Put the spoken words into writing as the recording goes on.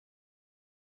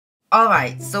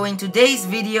Alright, so in today's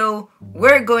video,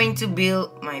 we're going to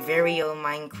build my very own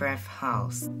Minecraft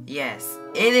house. Yes,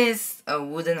 it is a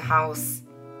wooden house,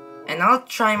 and I'll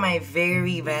try my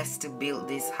very best to build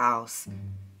this house.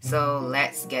 So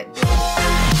let's get building.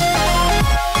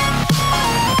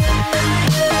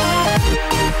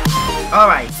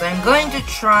 Alright, so I'm going to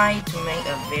try to make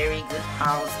a very good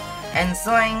house, and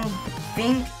so I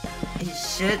think it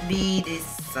should be this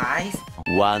size.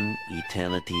 One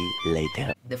eternity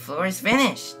later. The floor is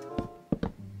finished.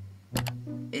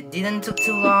 It didn't took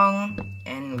too long,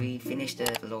 and we finished the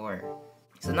floor.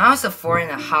 So now it's a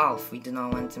 4.5. We do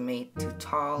not want to make it too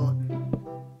tall.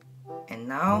 And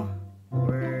now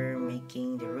we're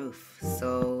making the roof.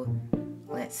 So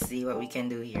let's see what we can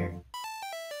do here.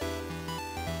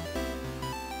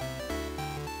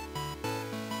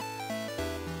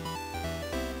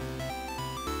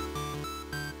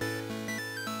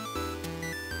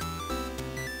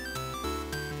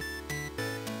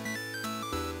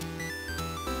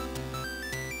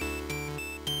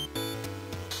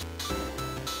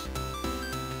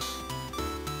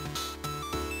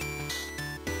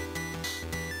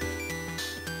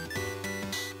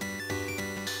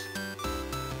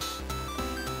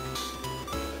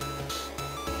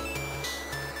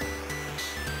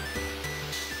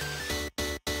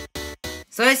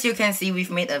 So as you can see, we've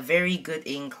made a very good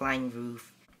incline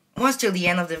roof. Watch till the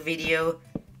end of the video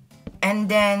and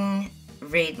then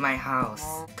rate my house,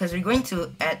 because we're going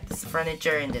to add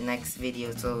furniture in the next video.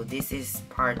 So this is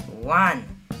part 1.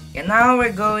 And now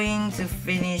we're going to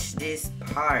finish this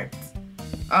part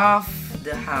of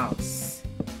the house.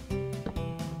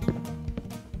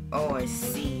 Oh, I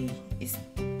see.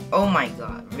 Oh my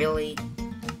god, really?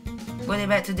 Put it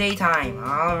back to daytime.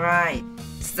 Alright.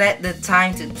 Set the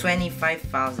time to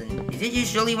 25,000. Is it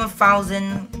usually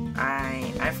 1,000?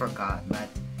 I forgot, but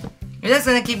we're just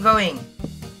gonna keep going.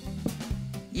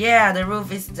 Yeah, the roof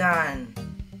is done.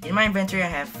 In my inventory I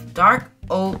have dark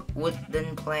oak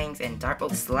wooden planks and dark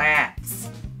oak slabs.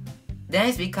 That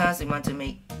is because we want to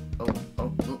make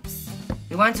oops.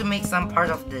 We want to make some part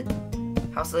of the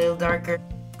house a little darker.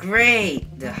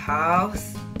 Great! The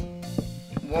house,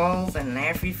 walls and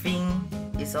everything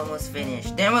is almost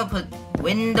finished. Then we'll put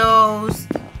windows,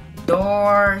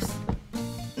 doors.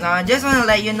 Now I just want to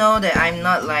let you know that I'm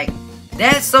not like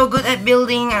that so good at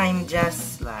building. I'm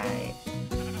just like,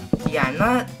 yeah, I'm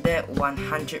not that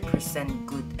 100%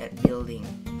 good at building.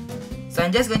 So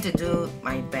I'm just going to do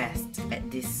my best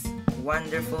at this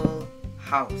wonderful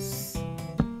house.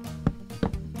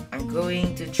 I'm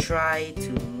going to try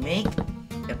to make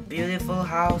a beautiful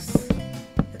house,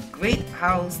 a great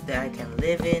house that I can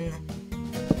live in.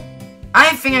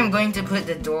 I think I'm going to put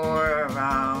the door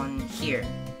around here.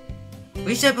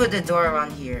 We should put the door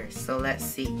around here, so let's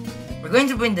see. We're going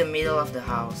to put in the middle of the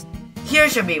house. Here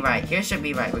should be right, here should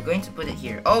be right. We're going to put it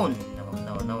here. Oh,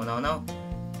 no.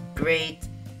 Great.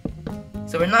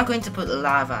 So we're not going to put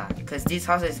lava, because this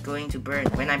house is going to burn.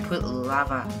 When I put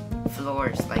lava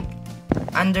floors, like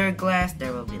under glass,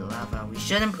 there will be lava. We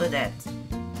shouldn't put that.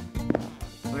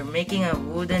 We're making a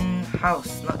wooden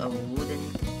house, not a modern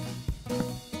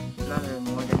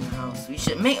house. We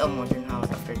should make a modern house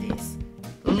after this.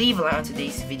 Leave a like on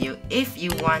today's video if you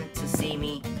want to see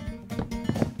me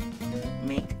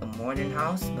make a modern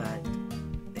house, but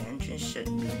the entrance should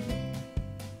be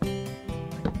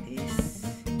like this.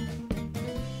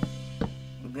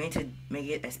 We're going to make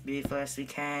it as beautiful as we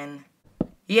can.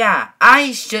 Yeah,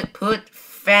 I should put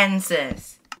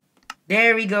fences.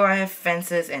 There we go, I have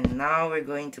fences, and now we're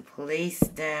going to place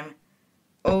them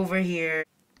over here.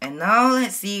 And now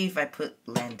let's see if I put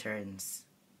lanterns.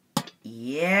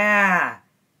 Yeah!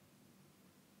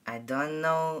 I don't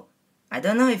know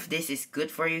if this is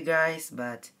good for you guys,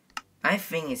 but I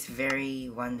think it's very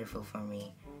wonderful for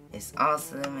me. It's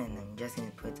awesome, and I'm just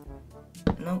gonna put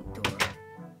no door.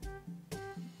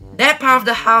 That part of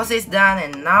the house is done,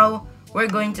 and now we're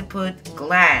going to put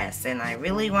glass, and I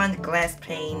really want glass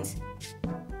panes.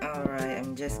 Alright,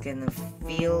 I'm just gonna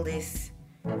fill this.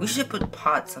 We should put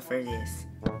pots after this.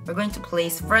 We're going to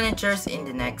place furnitures in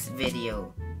the next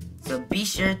video. So be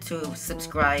sure to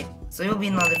subscribe so you'll be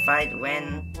notified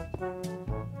when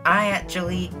I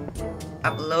actually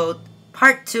upload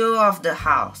part 2 of the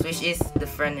house, which is the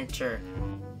furniture.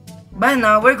 But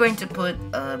now we're going to put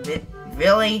a bit,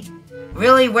 really,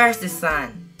 where's the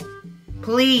sun?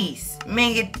 Please,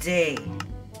 make it day.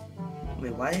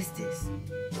 Wait, what is this?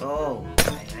 Oh,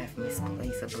 I've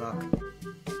misplaced a block.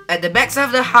 At the back side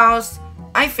of the house,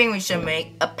 I think we should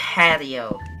make a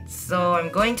patio. So I'm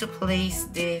going to place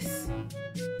this.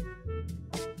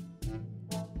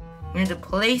 I'm going to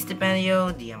place the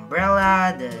patio, the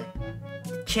umbrella, the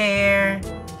chair,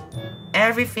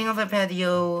 everything of a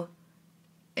patio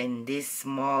in this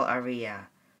small area.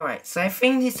 Alright, so I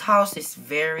think this house is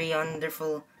very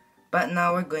wonderful, but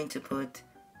now we're going to put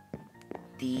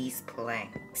these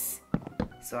planks.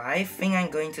 So I think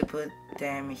I'm going to put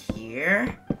them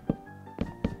here.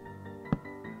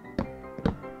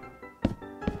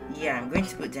 Yeah, I'm going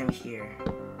to put them here.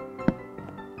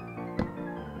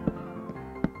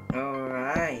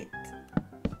 Alright.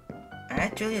 I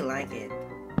actually like it.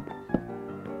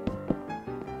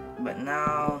 But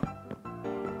now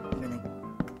I'm gonna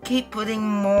keep putting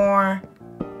more.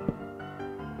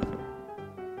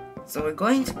 So we're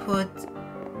going to put,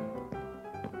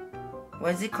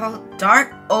 what is it called?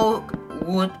 Dark oak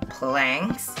wood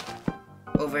planks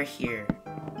over here.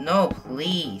 No,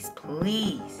 please,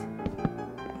 please.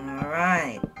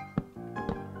 Alright.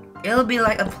 It'll be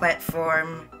like a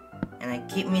platform, and I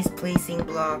keep misplacing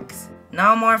blocks.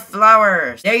 Now more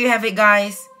flowers. There you have it,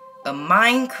 guys. A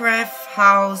Minecraft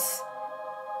house.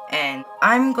 And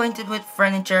I'm going to put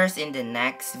furnitures in the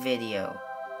next video.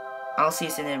 I'll see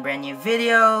you soon in a brand new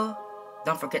video.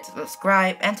 Don't forget to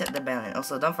subscribe and tap the bell. And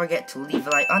also don't forget to leave a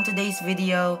like on today's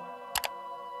video.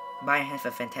 Bye and have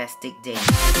a fantastic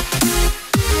day.